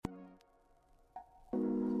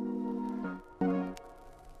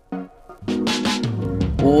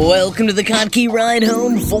Welcome to the Kottke Ride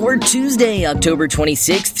Home for Tuesday, October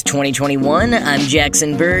 26th, 2021. I'm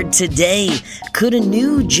Jackson Bird. Today, could a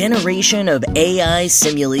new generation of AI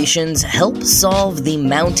simulations help solve the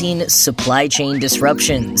mounting supply chain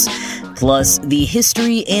disruptions? Plus, the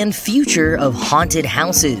history and future of haunted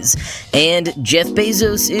houses. And Jeff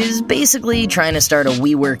Bezos is basically trying to start a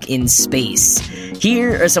WeWork in space.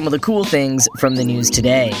 Here are some of the cool things from the news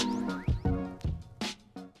today.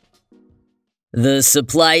 The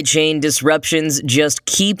supply chain disruptions just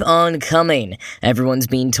keep on coming. Everyone's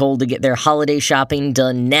being told to get their holiday shopping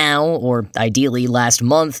done now, or ideally last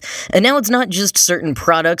month. And now it's not just certain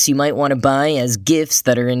products you might want to buy as gifts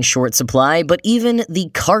that are in short supply, but even the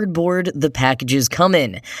cardboard the packages come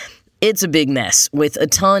in. It's a big mess, with a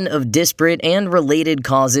ton of disparate and related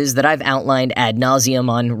causes that I've outlined ad nauseum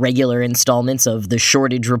on regular installments of the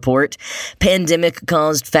Shortage Report.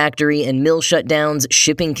 Pandemic-caused factory and mill shutdowns,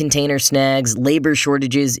 shipping container snags, labor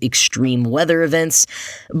shortages, extreme weather events.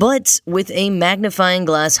 But with a magnifying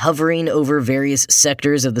glass hovering over various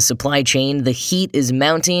sectors of the supply chain, the heat is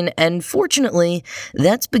mounting, and fortunately,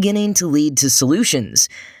 that's beginning to lead to solutions.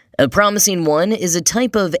 A promising one is a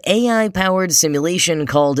type of AI-powered simulation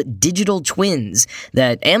called digital twins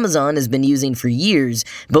that Amazon has been using for years,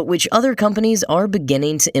 but which other companies are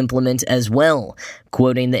beginning to implement as well.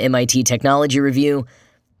 Quoting the MIT Technology Review,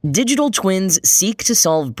 "Digital twins seek to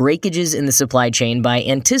solve breakages in the supply chain by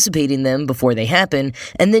anticipating them before they happen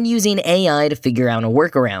and then using AI to figure out a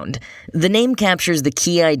workaround. The name captures the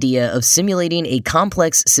key idea of simulating a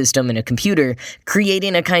complex system in a computer,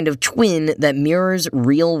 creating a kind of twin that mirrors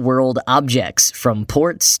real-world objects, from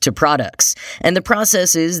ports to products, and the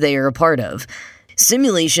processes they are a part of."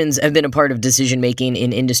 Simulations have been a part of decision-making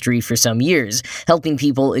in industry for some years, helping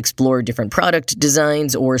people explore different product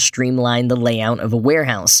designs or streamline the layout of a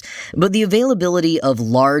warehouse. But the availability of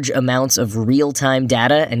large amounts of real-time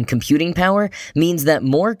data and computing power means that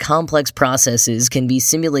more complex processes can be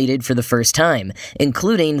simulated for the first time,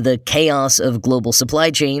 including the chaos of global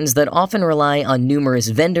supply chains that often rely on numerous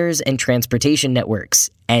vendors and transportation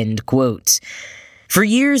networks. End quote. For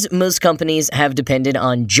years, most companies have depended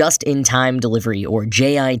on just-in-time delivery, or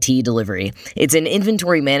JIT delivery. It's an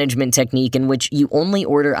inventory management technique in which you only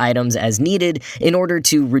order items as needed in order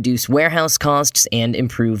to reduce warehouse costs and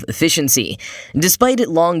improve efficiency. Despite it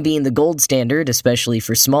long being the gold standard, especially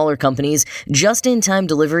for smaller companies, just-in-time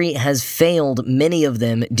delivery has failed many of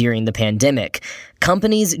them during the pandemic.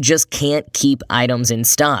 Companies just can't keep items in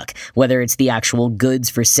stock, whether it's the actual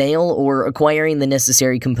goods for sale or acquiring the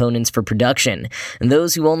necessary components for production. And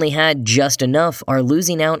those who only had just enough are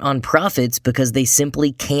losing out on profits because they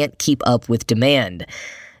simply can't keep up with demand.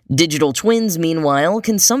 Digital twins, meanwhile,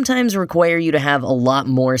 can sometimes require you to have a lot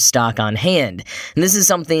more stock on hand. And this is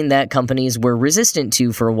something that companies were resistant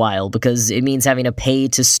to for a while because it means having to pay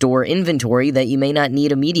to store inventory that you may not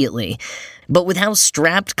need immediately. But with how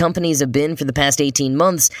strapped companies have been for the past 18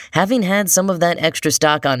 months, having had some of that extra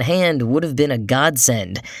stock on hand would have been a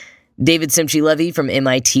godsend. David Simchi-Levy from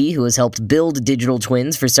MIT, who has helped build digital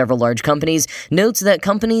twins for several large companies, notes that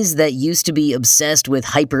companies that used to be obsessed with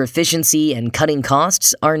hyper-efficiency and cutting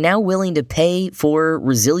costs are now willing to pay for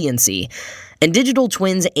resiliency. And Digital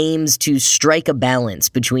Twins aims to strike a balance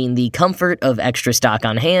between the comfort of extra stock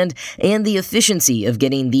on hand and the efficiency of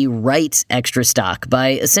getting the right extra stock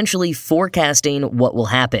by essentially forecasting what will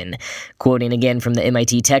happen. Quoting again from the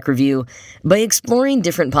MIT Tech Review, "By exploring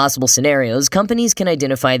different possible scenarios, companies can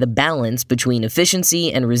identify the balance between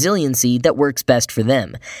efficiency and resiliency that works best for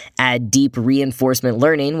them. Add deep reinforcement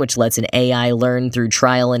learning, which lets an AI learn through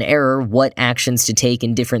trial and error what actions to take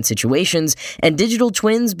in different situations, and digital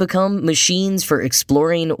twins become machines for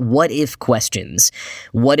exploring what-if questions.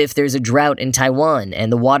 What if there's a drought in Taiwan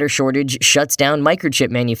and the water shortage shuts down microchip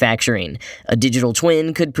manufacturing? A digital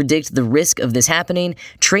twin could predict the risk of this happening,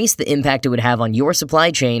 trace the impact it would have on your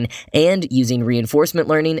supply chain, and, using reinforcement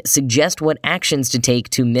learning, suggest what actions to take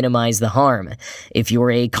to minimize the harm. If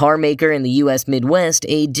you're a car maker in the U.S. Midwest,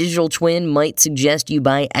 a digital twin might suggest you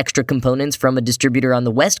buy extra components from a distributor on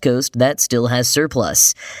the West Coast that still has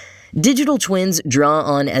surplus." Digital twins draw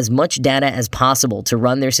on as much data as possible to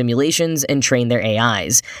run their simulations and train their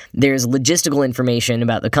AIs. There's logistical information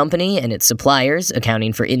about the company and its suppliers,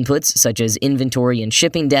 accounting for inputs such as inventory and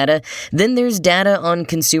shipping data. Then there's data on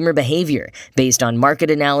consumer behavior, based on market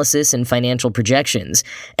analysis and financial projections,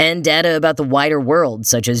 and data about the wider world,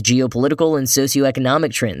 such as geopolitical and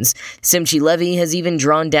socioeconomic trends. Simchi-Levy has even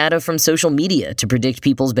drawn data from social media to predict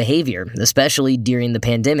people's behavior, especially during the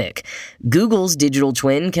pandemic. Google's digital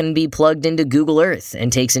twin can be plugged into Google Earth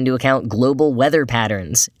and takes into account global weather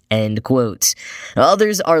patterns. End quote.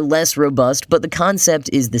 Others are less robust, but the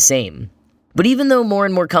concept is the same. But even though more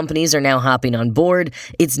and more companies are now hopping on board,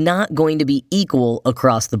 it's not going to be equal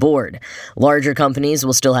across the board. Larger companies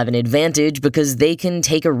will still have an advantage because they can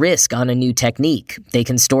take a risk on a new technique. They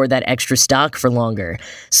can store that extra stock for longer.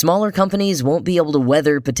 Smaller companies won't be able to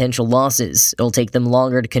weather potential losses. It'll take them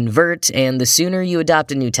longer to convert, and the sooner you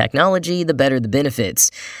adopt a new technology, the better the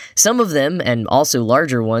benefits. Some of them, and also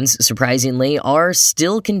larger ones, surprisingly, are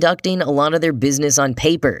still conducting a lot of their business on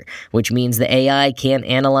paper, which means the AI can't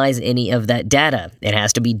analyze any of that data. It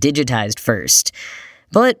has to be digitized first.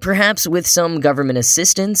 But perhaps with some government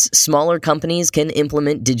assistance, smaller companies can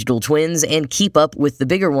implement digital twins and keep up with the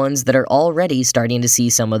bigger ones that are already starting to see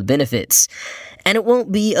some of the benefits. And it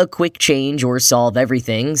won't be a quick change or solve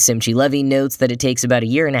everything. Simchi Levy notes that it takes about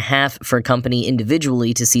 1.5 years for a company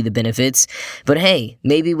individually to see the benefits. But hey,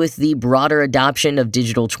 maybe with the broader adoption of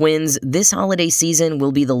digital twins, this holiday season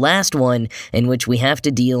will be the last one in which we have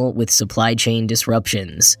to deal with supply chain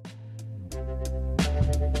disruptions.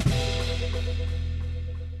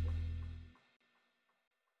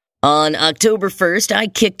 On October 1st, I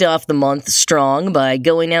kicked off the month strong by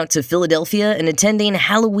going out to Philadelphia and attending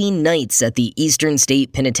Halloween nights at the Eastern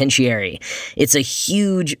State Penitentiary. It's a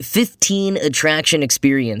huge 15-attraction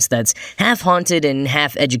experience that's half haunted and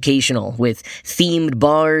half educational, with themed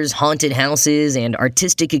bars, haunted houses, and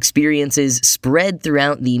artistic experiences spread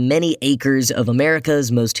throughout the many acres of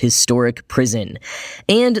America's most historic prison.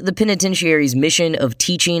 And the penitentiary's mission of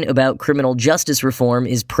teaching about criminal justice reform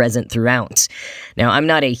is present throughout. Now, I'm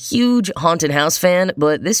not a huge haunted house fan,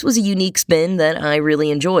 but this was a unique spin that I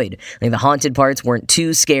really enjoyed. The haunted parts weren't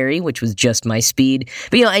too scary, which was just my speed.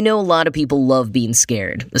 But I know a lot of people love being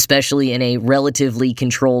scared, especially in a relatively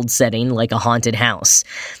controlled setting like a haunted house.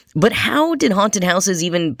 But how did haunted houses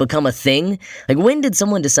even become a thing? When did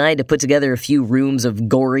someone decide to put together a few rooms of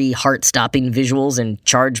gory, heart-stopping visuals and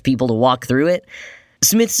charge people to walk through it?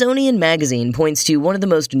 Smithsonian Magazine points to one of the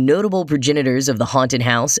most notable progenitors of the haunted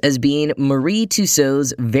house as being Marie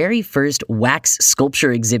Tussauds very first wax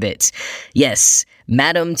sculpture exhibit. Yes,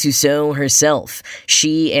 Madame Tussauds herself.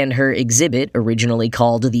 She and her exhibit, originally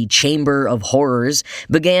called the Chamber of Horrors,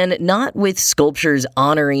 began not with sculptures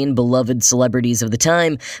honoring beloved celebrities of the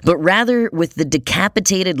time, but rather with the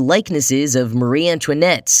decapitated likenesses of Marie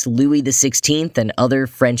Antoinette, Louis XVI, and other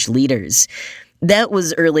French leaders. That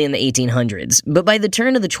was early in the 1800s, but by the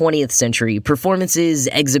turn of the 20th century, performances,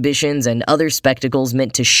 exhibitions, and other spectacles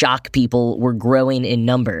meant to shock people were growing in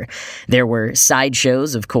number. There were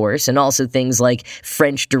sideshows, of course, and also things like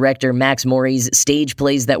French director Max Maury's stage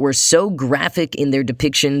plays that were so graphic in their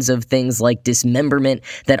depictions of things like dismemberment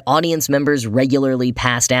that audience members regularly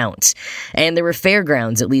passed out. And there were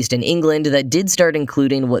fairgrounds, at least in England, that did start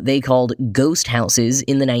including what they called ghost houses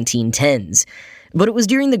in the 1910s. But it was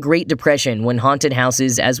during the Great Depression when haunted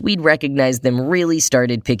houses, as we'd recognize them, really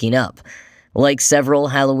started picking up. Like several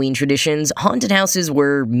Halloween traditions, haunted houses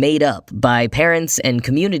were made up by parents and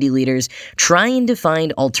community leaders trying to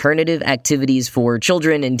find alternative activities for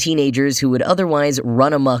children and teenagers who would otherwise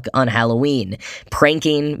run amok on Halloween,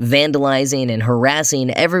 pranking, vandalizing, and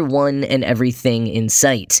harassing everyone and everything in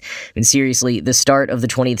sight. And seriously, the start of the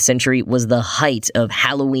 20th century was the height of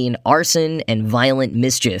Halloween arson and violent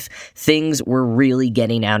mischief. Things were really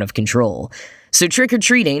getting out of control. So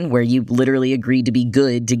trick-or-treating, where you literally agreed to be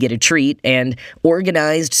good to get a treat, and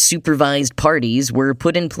organized, supervised parties were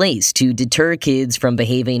put in place to deter kids from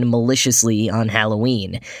behaving maliciously on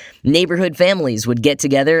Halloween. Neighborhood families would get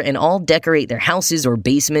together and all decorate their houses or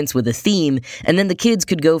basements with a theme, and then the kids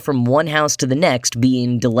could go from one house to the next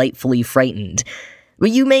being delightfully frightened. But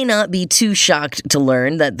you may not be too shocked to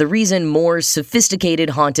learn that the reason more sophisticated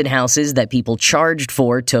haunted houses that people charged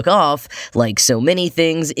for took off, like so many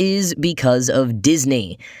things, is because of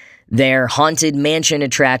Disney. Their Haunted Mansion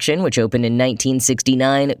attraction, which opened in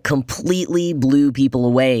 1969, completely blew people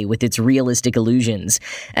away with its realistic illusions.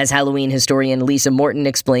 As Halloween historian Lisa Morton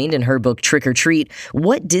explained in her book Trick or Treat,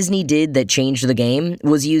 what Disney did that changed the game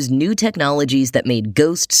was use new technologies that made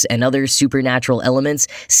ghosts and other supernatural elements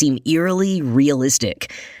seem eerily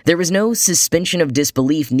realistic. There was no suspension of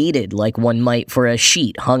disbelief needed like one might for a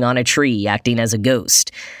sheet hung on a tree acting as a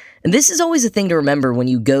ghost. And this is always a thing to remember when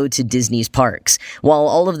you go to Disney's parks. While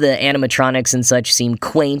all of the animatronics and such seem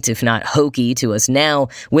quaint, if not hokey, to us now,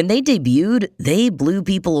 when they debuted, they blew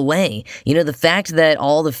people away. The fact that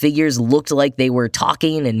all the figures looked like they were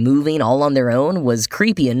talking and moving all on their own was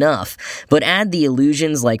creepy enough. But add the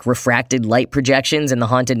illusions like refracted light projections in the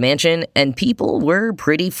Haunted Mansion, and people were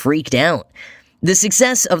pretty freaked out. The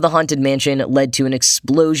success of the Haunted Mansion led to an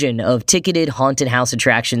explosion of ticketed haunted house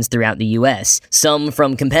attractions throughout the U.S., some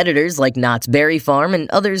from competitors like Knott's Berry Farm and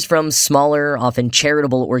others from smaller, often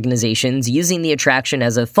charitable organizations using the attraction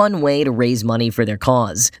as a fun way to raise money for their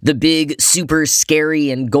cause. The big, super scary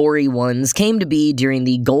and gory ones came to be during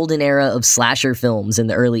the golden era of slasher films in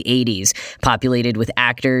the early 80s, populated with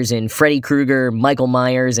actors in Freddy Krueger, Michael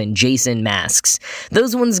Myers, and Jason masks.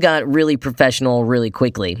 Those ones got really professional really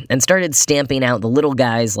quickly and started stamping out the little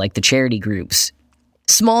guys like the charity groups.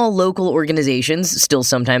 Small local organizations still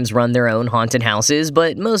sometimes run their own haunted houses,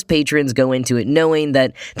 but most patrons go into it knowing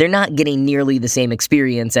that they're not getting nearly the same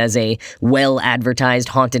experience as a well-advertised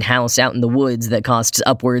haunted house out in the woods that costs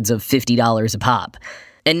upwards of $50 a pop.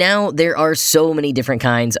 And now there are so many different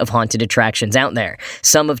kinds of haunted attractions out there.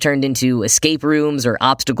 Some have turned into escape rooms or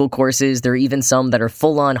obstacle courses. There are even some that are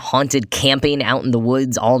full-on haunted camping out in the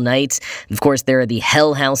woods all night. Of course, there are the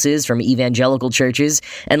hell houses from evangelical churches.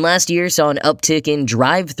 And last year saw an uptick in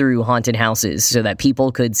drive-through haunted houses so that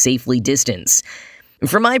people could safely distance.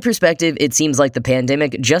 From my perspective, it seems like the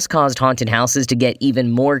pandemic just caused haunted houses to get even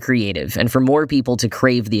more creative and for more people to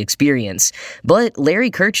crave the experience. But Larry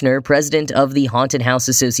Kirchner, president of the Haunted House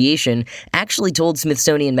Association, actually told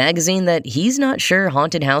Smithsonian Magazine that he's not sure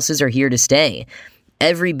haunted houses are here to stay.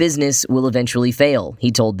 Every business will eventually fail, he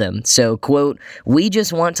told them. So, quote, "We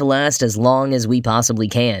just want to last as long as we possibly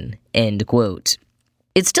can," end quote.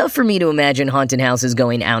 It's tough for me to imagine haunted houses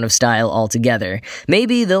going out of style altogether.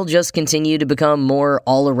 Maybe they'll just continue to become more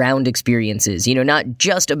all-around experiences, not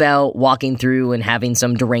just about walking through and having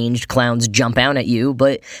some deranged clowns jump out at you,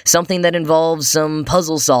 but something that involves some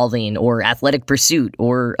puzzle solving or athletic pursuit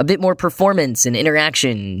or a bit more performance and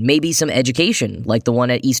interaction, maybe some education, like the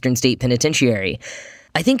one at Eastern State Penitentiary.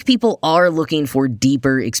 I think people are looking for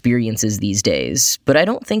deeper experiences these days, but I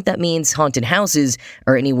don't think that means haunted houses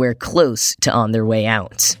are anywhere close to on their way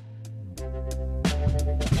out.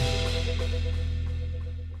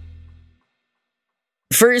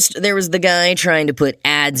 First, there was the guy trying to put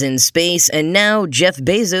ads in space, and now Jeff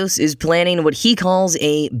Bezos is planning what he calls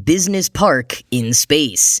a business park in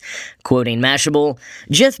space. Quoting Mashable,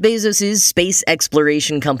 Jeff Bezos' space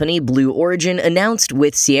exploration company Blue Origin announced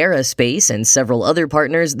with Sierra Space and several other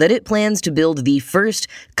partners that it plans to build the first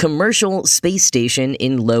commercial space station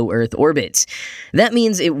in low Earth orbit. That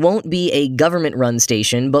means it won't be a government-run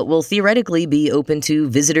station, but will theoretically be open to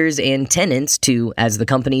visitors and tenants to, as the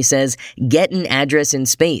company says, get an address in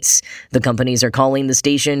space. The companies are calling the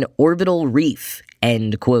station Orbital Reef,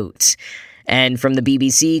 end quote. And from the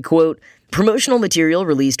BBC, quote, "Promotional material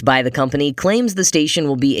released by the company claims the station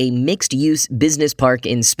will be a mixed-use business park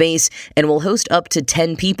in space and will host up to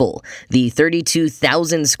 10 people. The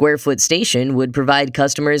 32,000-square-foot station would provide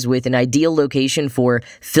customers with an ideal location for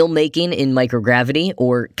filmmaking in microgravity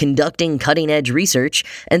or conducting cutting-edge research,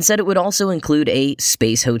 and said it would also include a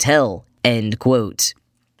space hotel," end quote.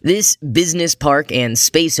 This business park and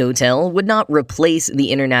space hotel would not replace the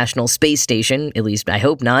International Space Station, at least I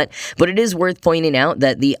hope not, but it is worth pointing out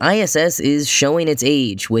that the ISS is showing its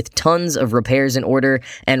age with tons of repairs in order,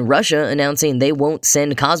 and Russia announcing they won't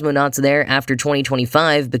send cosmonauts there after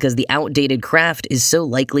 2025 because the outdated craft is so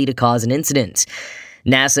likely to cause an incident.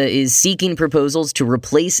 NASA is seeking proposals to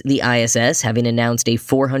replace the ISS, having announced a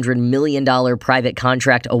 $400 million private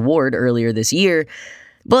contract award earlier this year.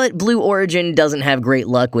 But Blue Origin doesn't have great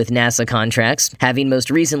luck with NASA contracts, having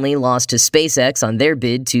most recently lost to SpaceX on their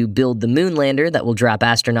bid to build the moon lander that will drop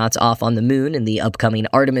astronauts off on the moon in the upcoming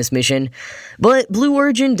Artemis mission. But Blue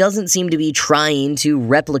Origin doesn't seem to be trying to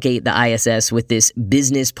replicate the ISS with this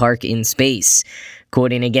business park in space.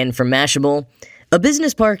 Quoting again from Mashable, "A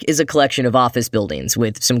business park is a collection of office buildings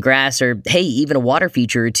with some grass or, hey, even a water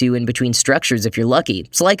feature or two in between structures if you're lucky.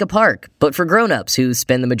 It's like a park, but for grown-ups who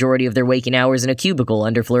spend the majority of their waking hours in a cubicle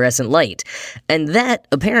under fluorescent light." And that,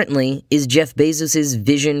 apparently, is Jeff Bezos'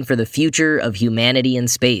 vision for the future of humanity in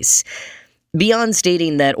space. Beyond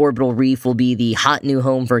stating that Orbital Reef will be the hot new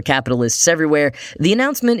home for capitalists everywhere, the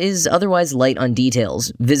announcement is otherwise light on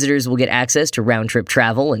details. Visitors will get access to round-trip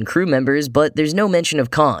travel and crew members, but there's no mention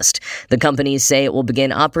of cost. The companies say it will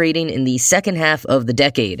begin operating in the second half of the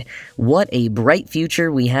decade. What a bright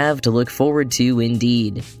future we have to look forward to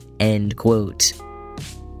indeed. End quote.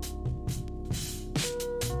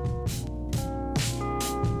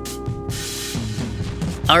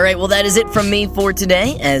 Alright, well that is it from me for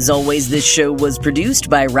today. As always, this show was produced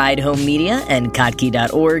by Ride Home Media and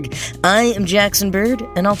Kottke.org. I am Jackson Bird,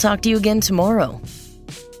 and I'll talk to you again tomorrow.